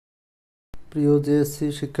প্রিয় জেএসসি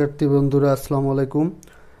শিক্ষার্থী বন্ধুরা, আসসালামু আলাইকুম।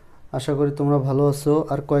 আশা করি তোমরা ভালো আছো।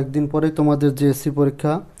 আর কয়েকদিন পরেই তোমাদের জেএসসি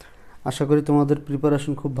পরীক্ষা। আশা করি তোমাদের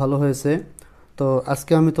প্রিপারেশন খুব ভালো হয়েছে। তো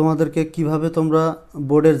আজকে আমি তোমাদেরকে কিভাবে তোমরা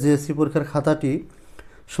বোর্ডের জেএসসি পরীক্ষার খাতাটি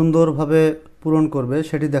সুন্দরভাবে পূরণ করবে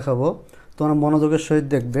সেটি দেখাবো। তোমরা মনোযোগের সহিত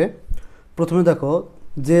দেখবে। প্রথমে দেখো,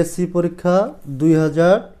 জেএসসি পরীক্ষা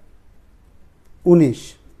 2019।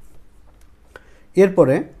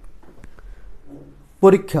 এরপরে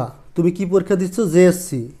পরীক্ষা, তুমি কি পরীক্ষা দিচ্ছ?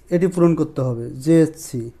 জেএসসি, এটি পূরণ করতে হবে,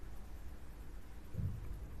 জেএসসি।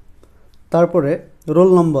 তারপরে রোল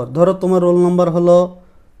নম্বর, ধরো তোমার রোল নম্বর হলো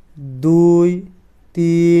 2,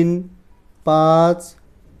 3, 5,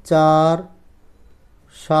 4,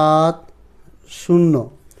 7, 0।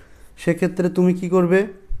 সেক্ষেত্রে তুমি কি করবে?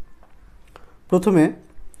 প্রথমে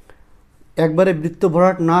একবারে বৃত্ত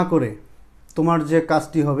ভরাট না করে তোমার যে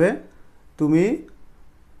কাজটি হবে, তুমি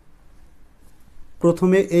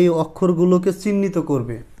প্রথমে এই অক্ষরগুলোকে চিহ্নিত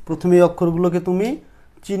করবে। প্রথমে এই অক্ষরগুলোকে তুমি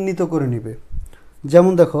চিহ্নিত করে নেবে।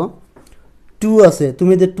 যেমন দেখো, 2 আছে,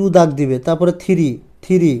 তুমি যে 2 দাগ দিবে। তারপরে 3,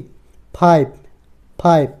 3, 5,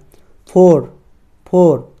 5, 4,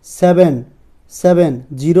 4, 7, 7,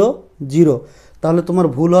 0, 0। তাহলে তোমার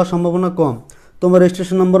ভুল হওয়ার সম্ভাবনা কম। তোমার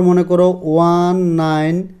রেজিস্ট্রেশন নম্বর মনে করো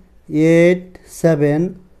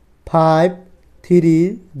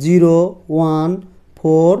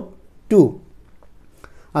 19875301442।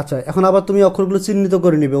 আচ্ছা, এখন আবার তুমি অক্ষরগুলো চিহ্নিত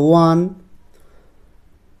করে নিবে। 1,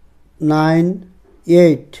 9,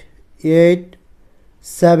 8, 8,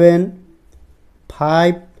 7,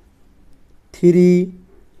 5, 3,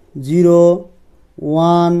 0,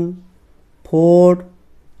 1, 4,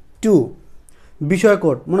 2। বিষয়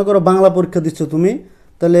কোড মনে করো বাংলা পরীক্ষা দিচ্ছ তুমি,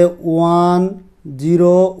 তাহলে 101,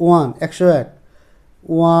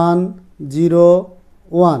 101,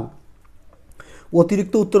 101।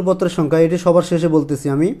 অতিরিক্ত উত্তরপত্রের সংখ্যা, এটি সবার শেষে বলতেছি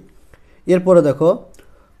আমি। এরপরে দেখো,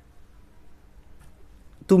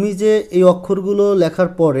 তুমি যে এই অক্ষরগুলো লেখার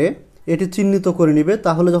পরে এটি চিহ্নিত করে নিবে,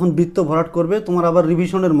 তাহলে যখন বৃত্ত ভরাট করবে তোমার আবার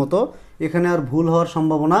রিভিশনের মতো এখানে আর ভুল হওয়ার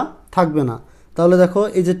সম্ভাবনা থাকবে না। তাহলে দেখো,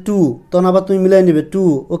 এই যে 2, তখন আবার তুমি মিলাই নিবে 2,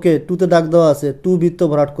 ওকে, 2তে দাগ দেওয়া আছে, 2 বৃত্ত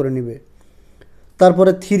ভরাট করে নিবে।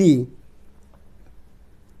 তারপরে 3,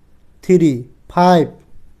 3, 5,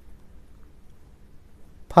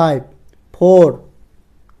 5, 4,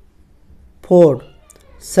 4,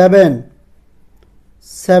 7,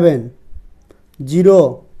 7, 0,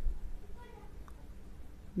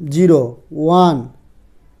 0, 1,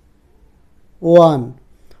 1,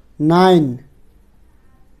 9,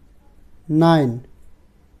 9,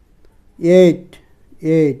 8,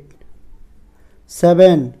 8,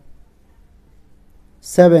 7,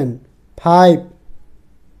 7, 5,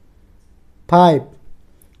 5,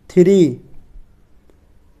 3,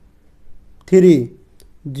 3,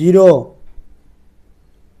 0,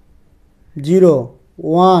 0,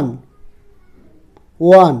 1,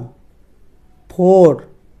 1, 4,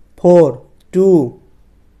 4, 2,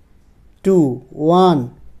 2, 1,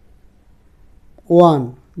 1,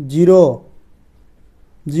 0,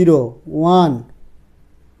 0, 1,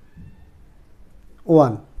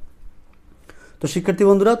 1। তো শিক্ষার্থী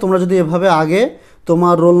বন্ধুরা, তোমরা যদি এভাবে আগে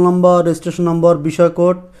তোমার রোল নম্বর, রেজিস্ট্রেশন নম্বর, বিষয়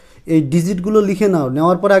কোড, এই ডিজিটগুলো লিখে নাও।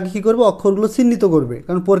 নেওয়ার পরে আগে কী করবে? অক্ষরগুলো চিহ্নিত করবে।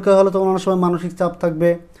 কারণ পরীক্ষা হলে তোমার অনেক সময় মানসিক চাপ থাকবে,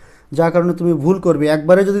 যার কারণে তুমি ভুল করবে।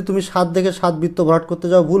 একবারে যদি তুমি 7 দেখে 7 বৃত্ত ভরাট করতে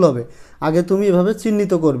যাও, ভুল হবে। আগে তুমি এভাবে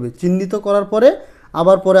চিহ্নিত করবে। চিহ্নিত করার পরে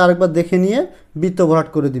আবার পরে আরেকবার দেখে নিয়ে বৃত্ত ভরাট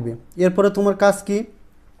করে দিবে। এরপরে তোমার কাজ কি?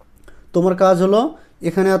 তোমার কাজ হলো,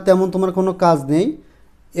 এখানে আর তেমন তোমার কোনো কাজ নেই।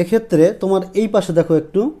 এক্ষেত্রে তোমার এই পাশে দেখো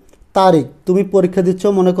একটু তারিখ। তুমি পরীক্ষা দিচ্ছ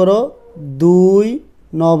মনে করো 2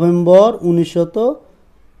 নভেম্বর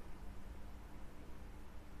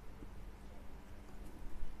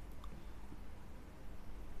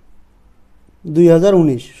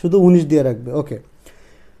 2019, শুধু 19 দিয়ে রাখবে, ওকে।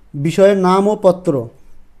 বিষয়ের নাম ও পত্র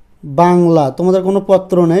বাংলা, তোমাদের কোনো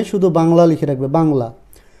পত্র নেই, শুধু বাংলা লিখে রাখবে, বাংলা।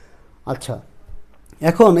 আচ্ছা,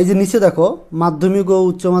 এখন এই যে নিচে দেখো, মাধ্যমিক ও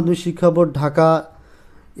উচ্চ মাধ্যমিক শিক্ষা বোর্ড ঢাকা,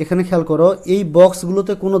 এখানে খেয়াল করো, এই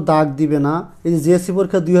বক্সগুলোতে কোনো দাগ দিবে না। এই যে জেএসসি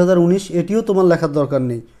পরীক্ষা 2019, এটিও তোমার লেখার দরকার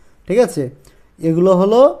নেই, ঠিক আছে? এগুলো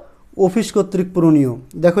হলো অফিস কর্তৃক পূরণীয়।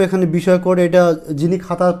 দেখো এখানে বিষয় কোড, এটা যিনি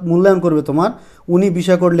খাতা মূল্যায়ন করবে তোমার, উনি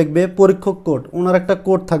বিষয় কোড লিখবে। পরীক্ষক কোড, ওনার একটা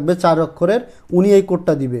কোড থাকবে 4 অক্ষরের, উনি এই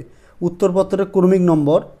কোডটা দিবে। উত্তরপত্রের ক্রমিক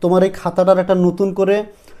নম্বর, তোমার এই খাতাটার একটা নতুন করে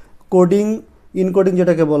কোডিং, ইনকোডিং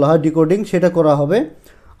যেটাকে বলা হয়, ডিকোডিং, সেটা করা হবে।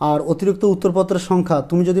 আর অতিরিক্ত উত্তরপত্রের সংখ্যা,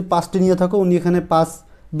 তুমি যদি 5টি নিয়ে থাকো, উনি এখানে 5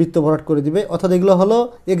 বৃত্ত ভরাট করে দিবে। অর্থাৎ এগুলো হলো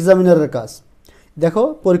এক্সামিনারের কাজ। দেখো,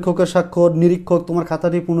 পরীক্ষকের স্বাক্ষর, নিরীক্ষক, তোমার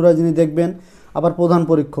খাতাটি পুনরায় যিনি দেখবেন, আবার প্রধান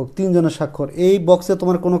পরীক্ষক, 3 জনের স্বাক্ষর। এই বক্সে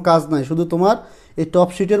তোমার কোনো কাজ নাই, শুধু তোমার এই টপ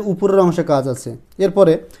শিটের উপরের অংশে কাজ আছে।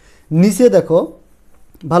 এরপরে নিচে দেখো,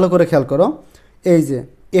 ভালো করে খেয়াল করো, এই যে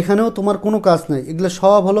এখানেও তোমার কোনো কাজ নাই, এগুলো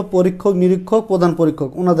সব হলো পরীক্ষক, নিরীক্ষক, প্রধান পরীক্ষক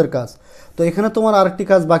ওনাদের কাজ। তো এখানে তোমার আরেকটি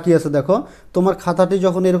কাজ বাকি আছে। দেখো, তোমার খাতাটি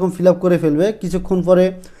যখন এরকম ফিল আপ করে ফেলবে, কিছুক্ষণ পরে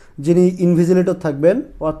যিনি ইনভিজিলেটর থাকবেন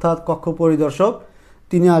অর্থাৎ কক্ষ পরিদর্শক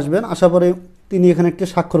তিনি আসবেন, আসার পরে তিনি এখানে একটি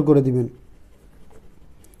স্বাক্ষর করে দিবেন,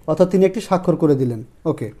 অর্থাৎ তিনি একটি স্বাক্ষর করে দিলেন।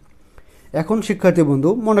 ওকে, এখন শিক্ষার্থী বন্ধু,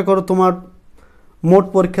 মনে করো তোমার মোট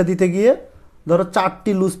পরীক্ষা দিতে গিয়ে ধরো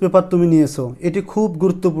 4টি লুজ পেপার তুমি নিয়েছো, এটি খুব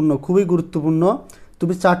গুরুত্বপূর্ণ, খুবই গুরুত্বপূর্ণ।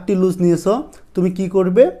 তুমি 4টি লুজ নিয়েছো, তুমি কি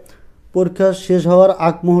করবে, পরীক্ষা শেষ হওয়ার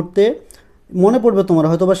আগ মুহূর্তে মনে পড়বে তোমার,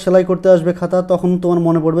 হয়তো বা সেলাই করতে আসবে খাতা, তখন তোমার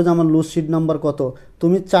মনে পড়বে যে আমার লুজ শিট নাম্বার কত।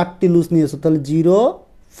 তুমি 4টি লুজ নিয়েছো, তাহলে 0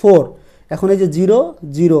 4। এখন এই যে 0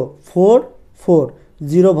 0 4 4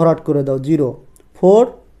 0 ভরাট করে দাও, 0 4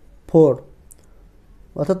 4,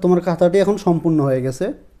 অর্থাৎ তোমার খাতাটি এখন সম্পূর্ণ হয়ে গেছে।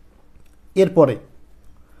 এরপরে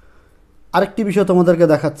আরেকটি বিষয় তোমাদেরকে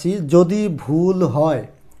দেখাচ্ছি, যদি ভুল হয়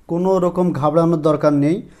কোনো রকম ঘাবড়ানোর দরকার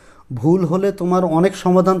নেই। ভুল হলে তোমার অনেক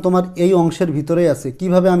সমাধান তোমার এই অংশের ভিতরেই আছে।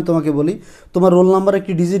 কিভাবে আমি তোমাকে বলি, তোমার রোল নাম্বার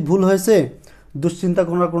একটি ডিজিট ভুল হয়েছে, দুশ্চিন্তা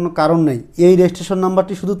করার কোনো কারণ নেই। এই রেজিস্ট্রেশন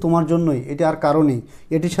নাম্বারটি শুধু তোমার জন্যই, এটি আর কারণেই,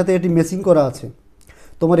 এটির সাথে এটি ম্যাচিং করা আছে।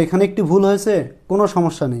 তোমার এখানে একটি ভুল হয়েছে, কোনো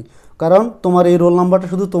সমস্যা নেই, কারণ তোমার এই রোল নাম্বারটা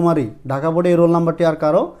শুধু তোমারই, ঢাকা বোর্ডে এই রোল নাম্বারটি আর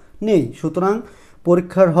কারো নেই। সুতরাং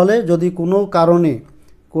পরীক্ষার হলে যদি কোনো কারণে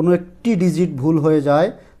কোনো একটি ডিজিট ভুল হয়ে যায়,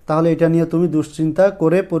 তাহলে এটা নিয়ে তুমি দুশ্চিন্তা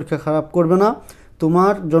করে পরীক্ষা খারাপ করবে না।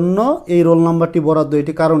 তোমার জন্য এই রোল নাম্বারটি বরাদ্দ,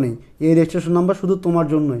 এটি কারণেই, এই রেজিস্ট্রেশন নাম্বার শুধু তোমার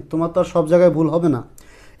জন্যই, তোমার তো আর সব জায়গায় ভুল হবে না।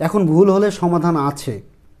 এখন ভুল হলে সমাধান আছে,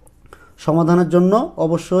 সমাধানের জন্য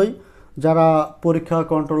অবশ্যই যারা পরীক্ষা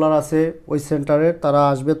কন্ট্রোলার আছে ওই সেন্টারের, তারা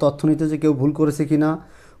আসবে তথ্য নিতে, যে কেউ ভুল করেছে কি না,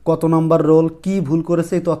 কত নাম্বার রোল, কি ভুল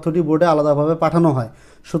করেছে, এই তথ্যটি বোর্ডে আলাদাভাবে পাঠানো হয়।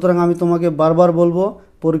 সুতরাং আমি তোমাকে বারবার বলবো,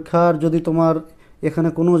 পরীক্ষার যদি তোমার এখানে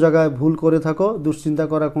কোনো জায়গায় ভুল করে থাকো, দুশ্চিন্তা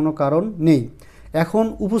করার কোনো কারণ নেই। এখন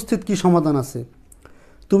উপস্থিত কি সমাধান আছে,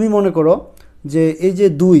 তুমি মনে করো যে এই যে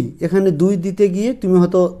 2, এখানে 2 দিতে গিয়ে তুমি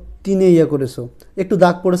হয়তো 3-এ করেছো, একটু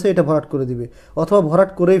দাগ পড়েছে, এটা ভরাট করে দিবে, অথবা ভরাট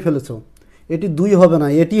করেই ফেলেছো, এটি 2 হবে না,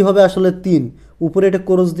 এটি হবে আসলে 3। উপরে এটা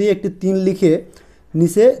ক্রস দিয়ে একটি 3 লিখে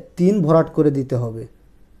নিচে 3 ভরাট করে দিতে হবে।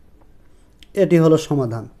 এটি হলো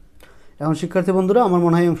সমাধান। এখন শিক্ষার্থী বন্ধুরা, আমার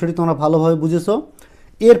মনে হয় অংশটি তোমরা ভালোভাবে বুঝেছো।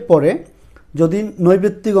 এরপরে যদি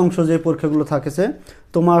নৈবেত্তিক অংশ যে পরীক্ষাগুলো থাকেছে,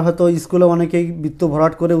 তোমার হয়তো স্কুলে অনেকেই বৃত্ত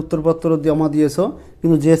ভরাট করে উত্তরপত্র জমা দিয়েছো,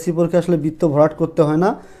 কিন্তু জেএসসি পরীক্ষা আসলে বৃত্ত ভরাট করতে হয় না,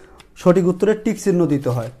 সঠিক উত্তরে টিক চিহ্ন দিতে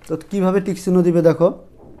হয়। তো কীভাবে টিক চিহ্ন দিবে দেখো,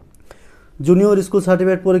 জুনিয়র স্কুল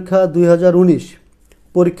সার্টিফিকেট পরীক্ষা 2019,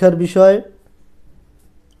 পরীক্ষার বিষয়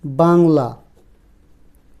বাংলা,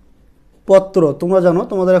 পত্র তোমরা জানো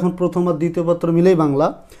তোমাদের এখন প্রথম আর দ্বিতীয় পত্র মিলেই বাংলা,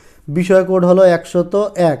 বিষয় কোড হলো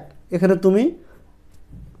 101, এখানে তুমি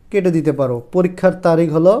কেটে দিতে পারো। পরীক্ষার তারিখ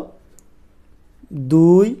হলো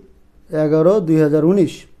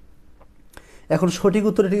 2/11/2019। এখন সঠিক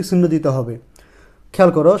উত্তরে টিক চিহ্ন দিতে হবে।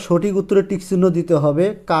 খেয়াল করো, সঠিক উত্তরে টিক চিহ্ন দিতে হবে,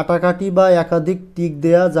 কাটাকাটি বা একাধিক টিক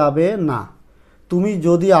দেয়া যাবে না। তুমি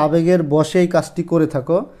যদি আবেগের বশে এই কাজটি করে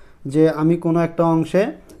থাকো, যে আমি কোনো একটা অংশে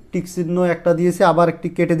টিক চিহ্ন একটা দিয়েছি আবার একটি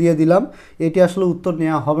কেটে দিয়ে দিলাম, এটি আসলে উত্তর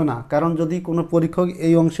নেওয়া হবে না। কারণ যদি কোনো পরীক্ষক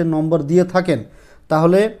এই অংশের নম্বর দিয়ে থাকেন,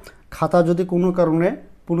 তাহলে খাতা যদি কোনো কারণে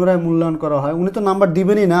পুনরায় মূল্যায়ন করা হয়, উনি তো নাম্বার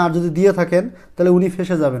দিবেনই না, আর যদি দিয়ে থাকেন তাহলে উনি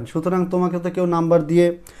ফেঁসে যাবেন। সুতরাং তোমাকে তো কেউ নাম্বার দিয়ে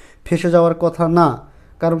ফেঁসে যাওয়ার কথা না,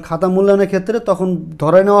 কারণ খাতা মূল্যায়নের ক্ষেত্রে তখন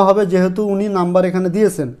ধরে নেওয়া হবে যেহেতু উনি নাম্বার এখানে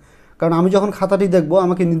দিয়েছেন। কারণ আমি যখন খাতাটি দেখব,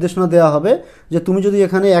 আমাকে নির্দেশনা দেওয়া হবে যে তুমি যদি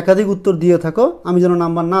এখানে একাধিক উত্তর দিয়ে থাকো, আমি যেন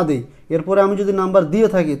নাম্বার না দিই। এরপরে আমি যদি নাম্বার দিয়ে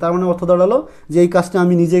থাকি, তার মানে অর্থ দাঁড়ালো যে এই কাজটা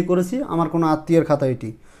আমি নিজেই করেছি, আমার কোনো আত্মীয়ের খাতা এটি।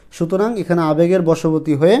 সুতরাং এখানে আবেগের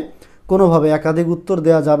বশবর্তী হয়ে কোনোভাবে একাধিক উত্তর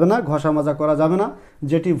দেওয়া যাবে না, ঘষা মাজা করা যাবে না।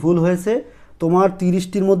 যেটি ভুল হয়েছে, তোমার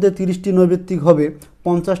 30টির মধ্যে 30টি নৈবেত্তিক হবে,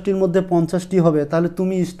 50টির মধ্যে 50টি হবে, তাহলে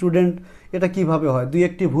তুমি স্টুডেন্ট, এটা কিভাবে হয়,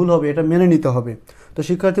 2-1টি ভুল হবে, এটা মেনে নিতে হবে। তো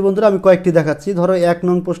শিক্ষার্থী বন্ধুরা, আমি কয়েকটি দেখাচ্ছি। ধরো 1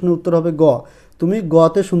 নং প্রশ্নের উত্তর হবে গ, তুমি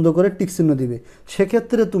গতে সুন্দর করে টিক চিহ্ন দিবে।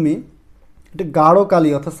 সেক্ষেত্রে তুমি একটি গাঢ় কালি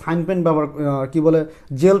অর্থাৎ সাইন পেন ব্যবহার, কি বলে,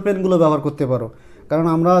 জেল পেনগুলো ব্যবহার করতে পারো। কারণ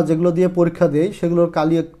আমরা যেগুলো দিয়ে পরীক্ষা দিই সেগুলোর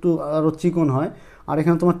কালি একটু আরও চিকন হয়, আর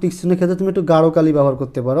এখানে তোমার টিক চিহ্নের ক্ষেত্রে তুমি একটু গাঢ় কালি ব্যবহার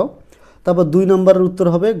করতে পারো। তারপর 2 নম্বরের উত্তর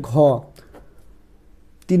হবে ঘ,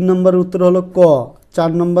 3 নম্বরের উত্তর হলো ক,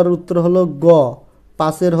 4 নম্বরের উত্তর হলো গ,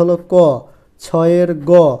 5-এর হলো ক, 6-এর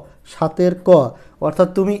গ, 7-এর ক। অর্থাৎ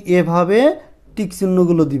তুমি এভাবে টিক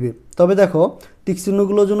চিহ্নগুলো দিবে। তবে দেখো, টিক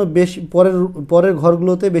চিহ্নগুলো যেন বেশি পরের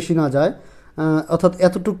ঘরগুলোতে বেশি না যায়, অর্থাৎ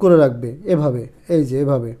এতটুক করে রাখবে, এভাবে, এই যে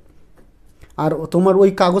এভাবে। আর তোমার ওই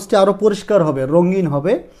কাগজটি আরও পরিষ্কার হবে, রঙিন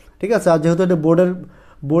হবে, ঠিক আছে। আর যেহেতু এটা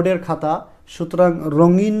বোর্ডের খাতা, সুতরাং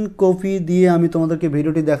রঙিন কপি দিয়ে আমি তোমাদেরকে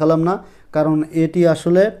ভিডিওটি দেখালাম না, কারণ এটি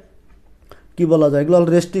আসলে কি বলা যায়, এগুলো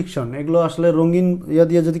রেস্ট্রিকশন। এগুলো আসলে রঙিন ইয়া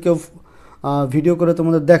দিয়ে যদি কেউ ভিডিও করে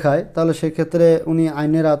তোমাদের দেখায়, তাহলে সেক্ষেত্রে উনি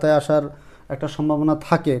আইনের আওতায় আসার একটা সম্ভাবনা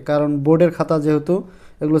থাকে। কারণ বোর্ডের খাতা যেহেতু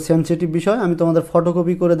এগুলো সেনসিটিভ বিষয়, আমি তোমাদের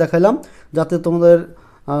ফটোকপি করে দেখাইলাম যাতে তোমাদের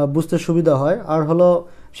বুঝতে সুবিধা হয়। আর হলো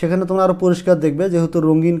সেখানে তোমরা আরও পরিষ্কার দেখবে, যেহেতু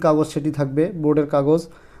রঙিন কাগজ সেটি থাকবে, বোর্ডের কাগজ।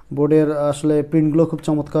 বোর্ডের আসলে প্রিন্টগুলো খুব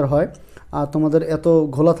চমৎকার হয়, আর তোমাদের এত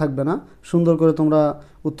ঘোলা থাকবে না, সুন্দর করে তোমরা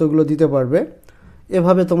উত্তরগুলো দিতে পারবে।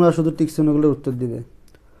 এভাবে তোমরা শুধু টিক চিহ্নগুলোর উত্তর দিবে।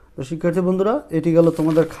 তো শিক্ষার্থী বন্ধুরা, এটি গেল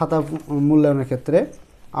তোমাদের খাতা মূল্যায়নের ক্ষেত্রে।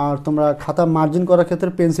 আর তোমরা খাতা মার্জিন করার ক্ষেত্রে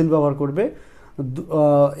পেন্সিল ব্যবহার করবে,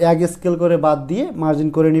 এক স্কেল করে বাদ দিয়ে মার্জিন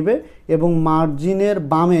করে নিবে, এবং মার্জিনের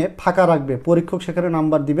বামে ফাঁকা রাখবে, পরীক্ষক সেখানে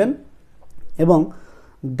নাম্বার দিবেন। এবং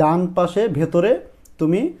ডান পাশে ভেতরে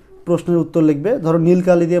তুমি প্রশ্নের উত্তর লিখবে। ধরো নীল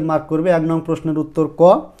কালি দিয়ে মার্ক করবে 1 নং প্রশ্নের উত্তর ক,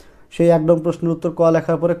 সেই 1 নং প্রশ্নের উত্তর ক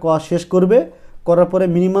লেখার পরে ক শেষ করবে, করার পরে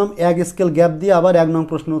মিনিমাম 1 স্কেল গ্যাপ দিয়ে আবার 1 নং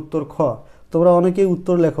প্রশ্নের উত্তর খ। তোমরা অনেকেই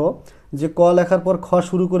উত্তর লেখো যে ক লেখার পর খ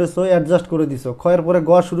শুরু করেছো, অ্যাডজাস্ট করে দিছো, খ এর পরে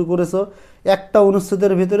গ শুরু করেছো, একটা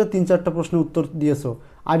অনুচ্ছেদের ভিতরে 3-4টা প্রশ্নের উত্তর দিয়েছো,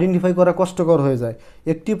 আইডেন্টিফাই করা কষ্টকর হয়ে যায়।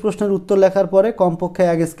 একটি প্রশ্নের উত্তর লেখার পরে কমপক্ষে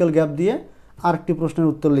 1 স্কেল গ্যাপ দিয়ে আরেকটি প্রশ্নের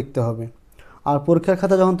উত্তর লিখতে হবে। আর পরীক্ষার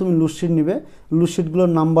খাতা যখন তুমি লুজশিট নিবে,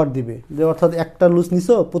 লুজশিটগুলোর নাম্বার দিবে, যে অর্থাৎ একটা লুজ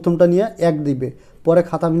নিছো, প্রথমটা নিয়ে 1 দিবে, পরে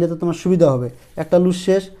খাতা মিলাতে তোমার সুবিধা হবে। একটা লুজ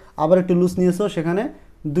শেষ, আবার একটি লুজ নিয়েছো, সেখানে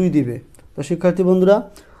 2 দিবে। তো শিক্ষার্থী বন্ধুরা,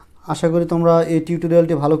 আশা করি তোমরা এই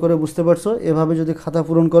টিউটোরিয়ালটি ভালো করে বুঝতে পারছো। এভাবে যদি খাতা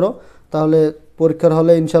পূরণ করো, তাহলে পরীক্ষার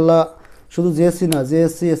হলে ইনশাল্লাহ শুধু জেএসসি না,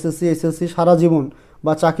 জেএসসি, এসএসসি, এইচএসসি, সারা জীবন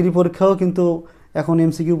বা চাকরি পরীক্ষাও কিন্তু এখন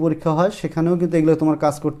এমসিকিউ পরীক্ষা হয়, সেখানেও কিন্তু এগুলো তোমার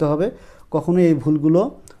কাজ করতে হবে, কখনোই এই ভুলগুলো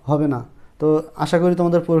হবে না। তো আশা করি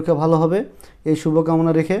তোমাদের পরীক্ষা ভালো হবে, এই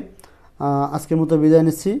শুভকামনা রেখে আজকের মতো বিদায়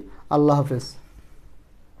নিচ্ছি। আল্লাহ হাফেজ।